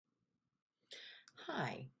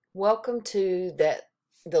Hi, welcome to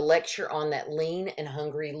the lecture on that lean and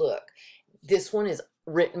hungry look. This one is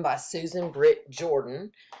written by Susan Britt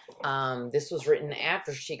Jordan. This was written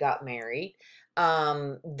after she got married.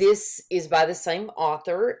 This is by the same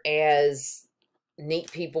author as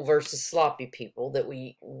Neat People versus Sloppy People that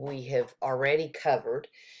we have already covered.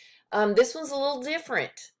 This one's a little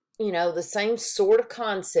different. You know, the same sort of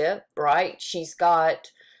concept, right? She's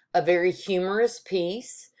got a very humorous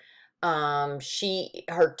piece.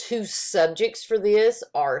 Her two subjects for this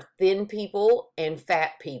are thin people and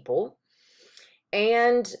fat people.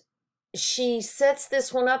 And she sets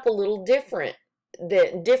this one up a little differently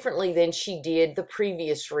than she did the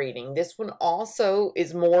previous reading. This one also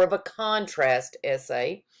is more of a contrast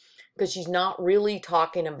essay because she's not really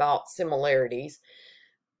talking about similarities.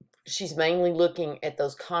 She's mainly looking at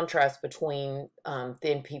those contrasts between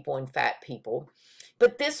thin people and fat people.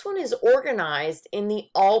 But this one is organized in the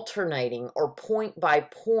alternating or point by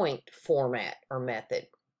point format or method.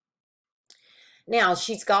 Now,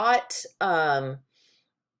 she's got a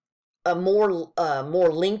more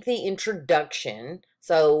lengthy introduction.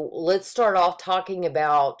 So let's start off talking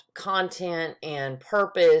about content and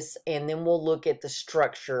purpose, and then we'll look at the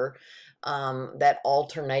structure, that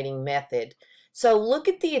alternating method. So look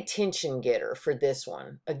at the attention getter for this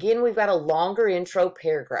one. Again, we've got a longer intro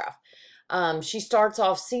paragraph. She starts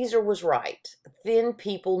off, Caesar was right. Thin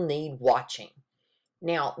people need watching.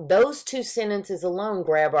 Now, those two sentences alone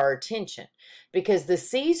grab our attention because the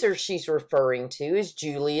Caesar she's referring to is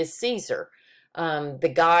Julius Caesar,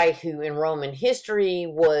 the guy who in Roman history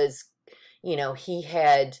was, he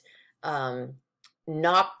had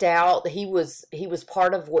knocked out, he was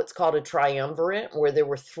part of what's called a triumvirate where there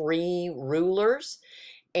were three rulers,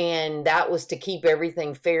 and that was to keep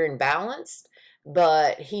everything fair and balanced.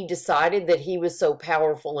 But he decided that he was so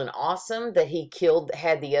powerful and awesome that he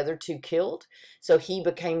had the other two killed. So he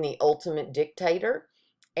became the ultimate dictator.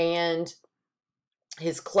 And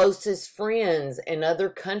his closest friends and other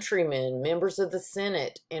countrymen, members of the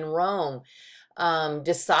Senate in Rome,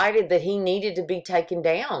 decided that he needed to be taken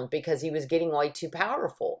down because he was getting way too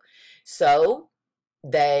powerful. So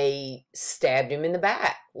they stabbed him in the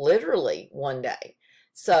back, literally, one day.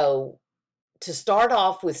 So to start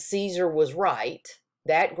off with Caesar was right,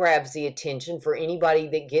 that grabs the attention for anybody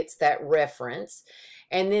that gets that reference.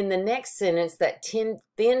 And then the next sentence, that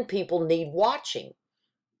thin people need watching.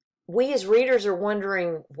 We as readers are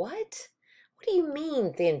wondering, what? What do you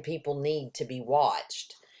mean thin people need to be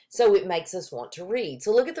watched? So it makes us want to read.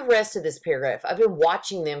 So look at the rest of this paragraph. I've been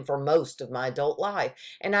watching them for most of my adult life,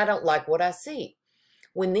 and I don't like what I see.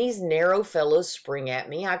 When these narrow fellows spring at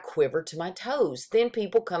me, I quiver to my toes. Thin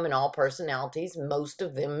people come in all personalities, most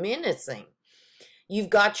of them menacing. You've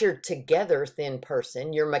got your together thin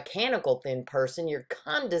person, your mechanical thin person, your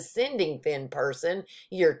condescending thin person,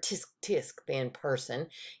 your tisk-tisk thin person,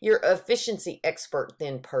 your efficiency expert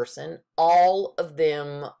thin person. All of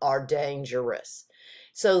them are dangerous.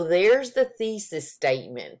 So there's the thesis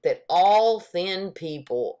statement that all thin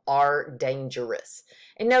people are dangerous.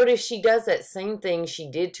 And notice she does that same thing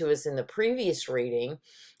she did to us in the previous reading.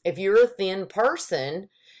 If you're a thin person,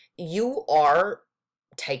 you are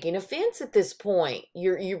taking offense at this point.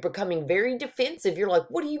 You're becoming very defensive. You're like,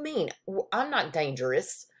 what do you mean? I'm not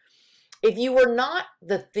dangerous. If you were not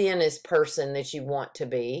the thinnest person that you want to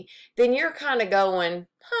be, then you're kind of going,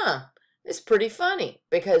 it's pretty funny,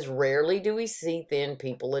 because rarely do we see thin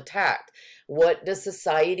people attacked. What does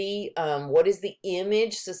society, what is the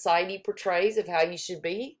image society portrays of how you should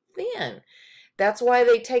be? Thin. That's why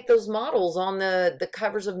they take those models on the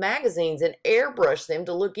covers of magazines and airbrush them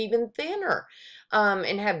to look even thinner,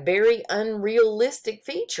 and have very unrealistic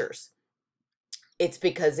features. It's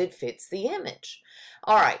because it fits the image.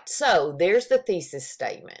 All right, so there's the thesis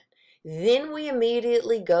statement. Then we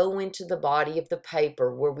immediately go into the body of the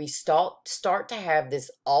paper where we start to have this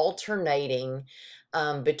alternating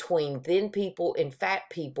between thin people and fat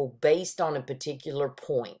people based on a particular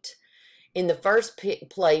point. In the first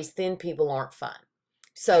place, thin people aren't fun.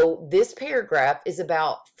 So this paragraph is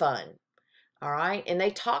about fun. All right, and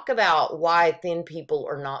they talk about why thin people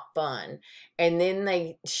are not fun, and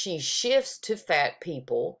then she shifts to fat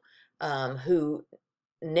people who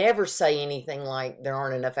never say anything like there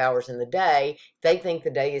aren't enough hours in the day. They think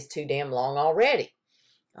the day is too damn long already.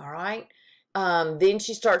 All right. Then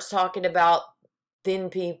she starts talking about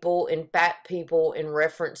thin people and fat people in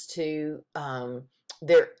reference to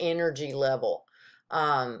their energy level.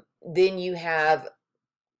 Then you have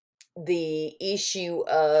the issue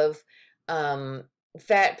of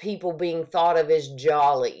fat people being thought of as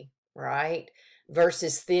jolly, right?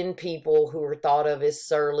 Versus thin people who are thought of as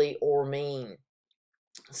surly or mean.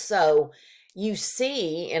 So you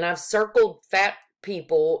see, and I've circled fat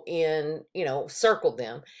people in, circled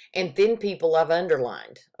them, and thin people I've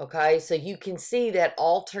underlined. Okay, so you can see that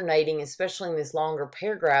alternating, especially in this longer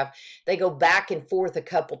paragraph, they go back and forth a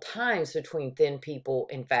couple times between thin people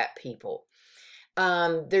and fat people.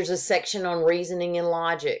 There's a section on reasoning and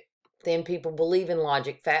logic. Thin people believe in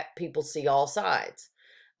logic, fat people see all sides.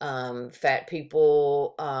 Fat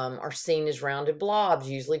people are seen as rounded blobs,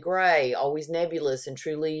 usually gray, always nebulous, and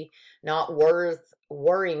truly not worth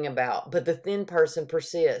worrying about. But the thin person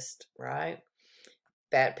persists, right?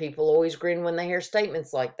 Fat people always grin when they hear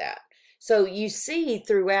statements like that. So you see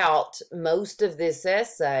throughout most of this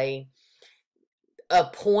essay, a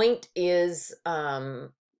point is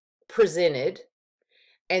presented,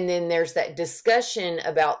 and then there's that discussion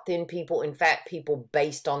about thin people and fat people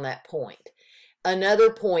based on that point. Another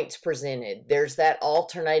point's presented. There's that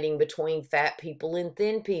alternating between fat people and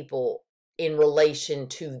thin people in relation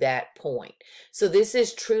to that point. So this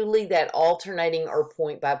is truly that alternating or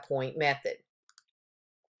point by point method.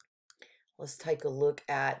 Let's take a look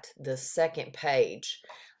at the second page.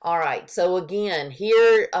 All right, so again,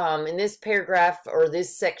 here in this paragraph or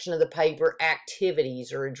this section of the paper,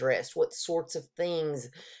 activities are addressed. What sorts of things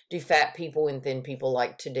do fat people and thin people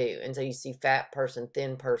like to do? And so you see fat person,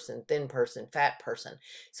 thin person, fat person.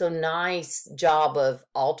 So nice job of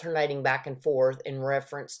alternating back and forth in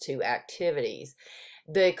reference to activities.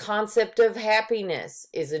 The concept of happiness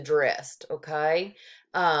is addressed, okay?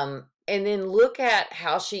 And then look at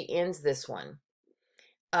how she ends this one.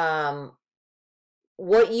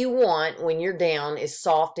 What you want when you're down is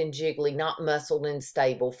soft and jiggly, not muscled and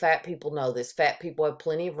stable. Fat people know this. Fat people have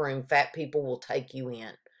plenty of room. Fat people will take you in.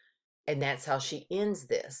 And that's how she ends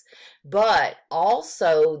this. But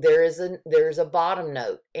also there's a bottom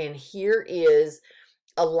note. And here is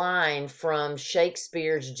a line from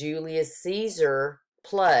Shakespeare's Julius Caesar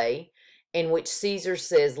play, in which Caesar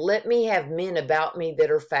says, "Let me have men about me that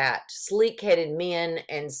are fat, sleek-headed men,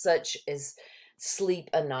 and such as sleep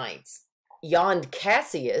o' nights. Yond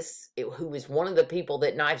Cassius," who is one of the people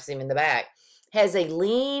that knifes him in the back, "has a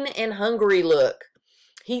lean and hungry look.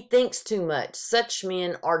 He thinks too much. Such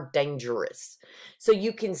men are dangerous." So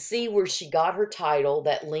you can see where she got her title,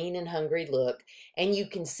 that lean and hungry look, and you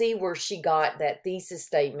can see where she got that thesis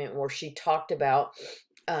statement where she talked about,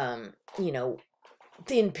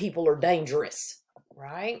 thin people are dangerous,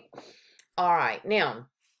 right? All right, now,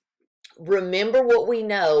 remember what we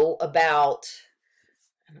know about,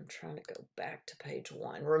 and I'm trying to go back to page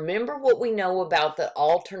 1. Remember what we know about the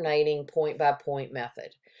alternating point-by-point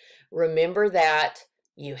method. Remember that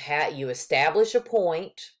you establish a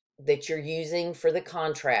point that you're using for the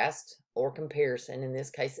contrast or comparison, in this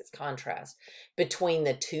case it's contrast, between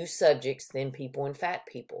the two subjects, thin people and fat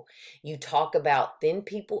people. You talk about thin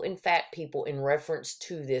people and fat people in reference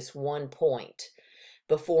to this one point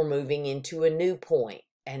before moving into a new point.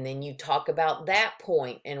 And then you talk about that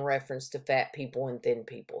point in reference to fat people and thin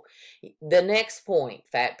people. The next point,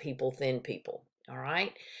 fat people, thin people. All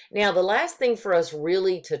right. Now, the last thing for us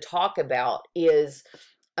really to talk about is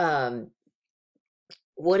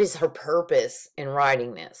what is her purpose in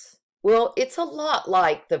writing this? Well, it's a lot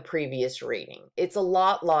like the previous reading. It's a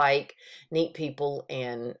lot like neat people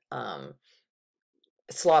and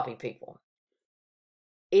sloppy people.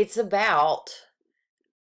 It's about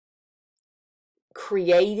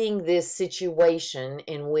creating this situation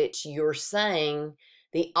in which you're saying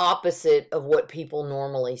the opposite of what people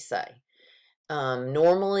normally say.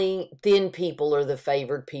 Normally, thin people are the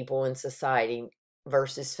favored people in society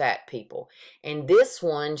versus fat people. And this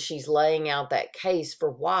one, she's laying out that case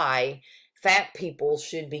for why fat people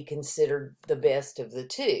should be considered the best of the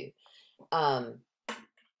two, and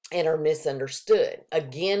are misunderstood.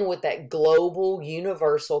 Again, with that global,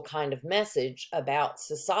 universal kind of message about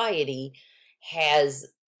society has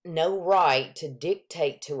no right to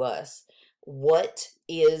dictate to us what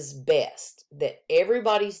is best, that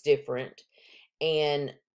everybody's different,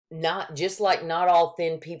 and not just like not all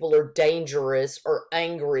thin people are dangerous or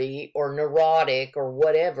angry or neurotic or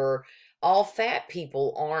whatever. All fat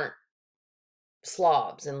people aren't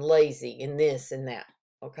slobs and lazy and this and that,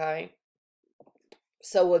 okay?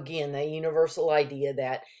 So again, the universal idea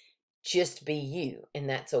that just be you and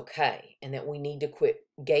that's okay, and that we need to quit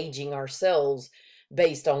gauging ourselves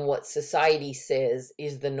based on what society says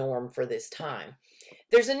is the norm for this time.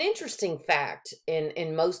 There's an interesting fact,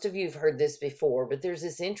 and most of you have heard this before, but there's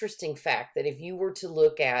this interesting fact that if you were to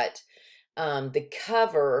look at the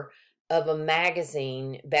cover of a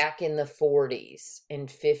magazine back in the 40s and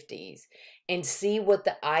 50s and see what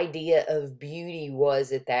the idea of beauty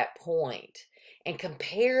was at that point, and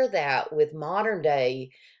compare that with modern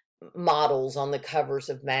day models on the covers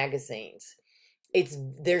of magazines,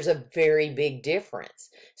 there's a very big difference.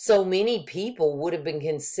 So many people would have been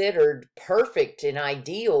considered perfect and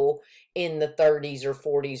ideal in the 30s or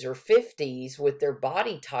 40s or 50s with their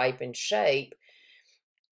body type and shape,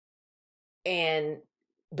 and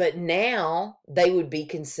but now they would be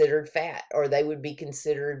considered fat, or they would be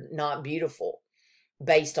considered not beautiful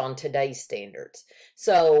based on today's standards.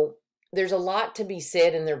 So there's a lot to be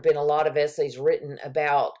said, and there have been a lot of essays written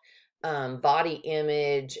about body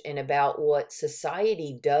image and about what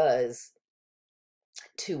society does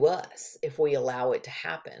to us if we allow it to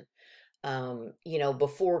happen. You know,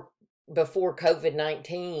 before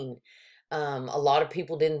COVID-19, a lot of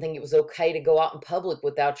people didn't think it was okay to go out in public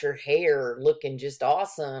without your hair looking just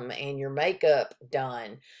awesome and your makeup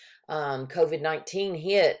done. COVID-19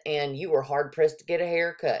 hit, and you were hard pressed to get a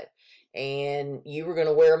haircut, and you were going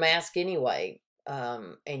to wear a mask anyway.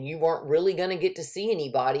 And you weren't really going to get to see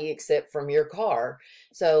anybody except from your car.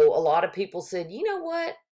 So a lot of people said, you know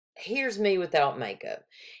what? Here's me without makeup.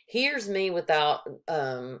 Here's me without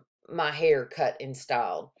my hair cut and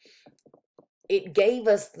styled. It gave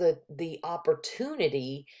us the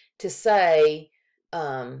opportunity to say,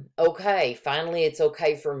 okay, finally it's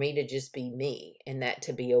okay for me to just be me, and that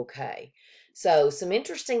to be okay. So some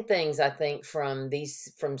interesting things, I think, from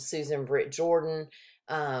Susan Britt Jordan.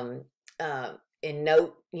 And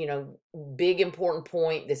note, you know, big important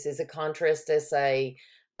point, this is a contrast essay.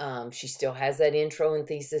 She still has that intro and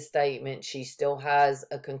thesis statement. She still has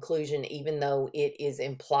a conclusion, even though it is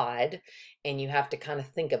implied and you have to kind of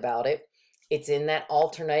think about it. It's in that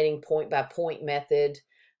alternating point by point method.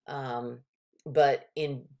 But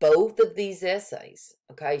in both of these essays,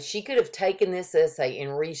 okay, she could have taken this essay and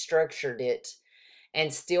restructured it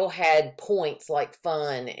and still had points like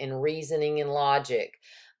fun and reasoning and logic,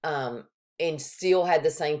 and still had the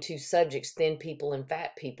same two subjects, thin people and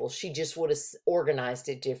fat people. She just would have organized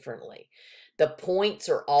it differently. The points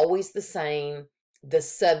are always the same. The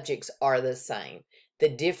subjects are the same. The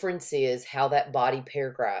difference is how those body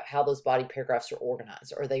paragraphs are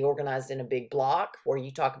organized. Are they organized in a big block where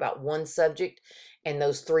you talk about one subject and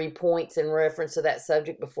those 3 points in reference to that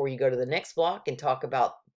subject before you go to the next block and talk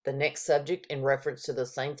about the next subject in reference to the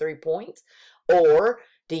same 3 points? Or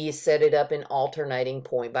do you set it up in alternating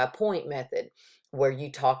point by point method where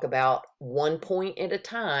you talk about 1 point at a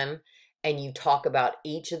time and you talk about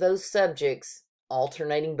each of those subjects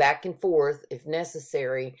alternating back and forth if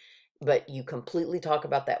necessary, but you completely talk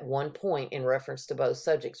about that 1 point in reference to both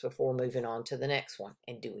subjects before moving on to the next one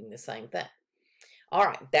and doing the same thing. All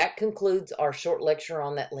right, that concludes our short lecture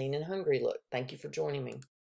on that lean and hungry look. Thank you for joining me.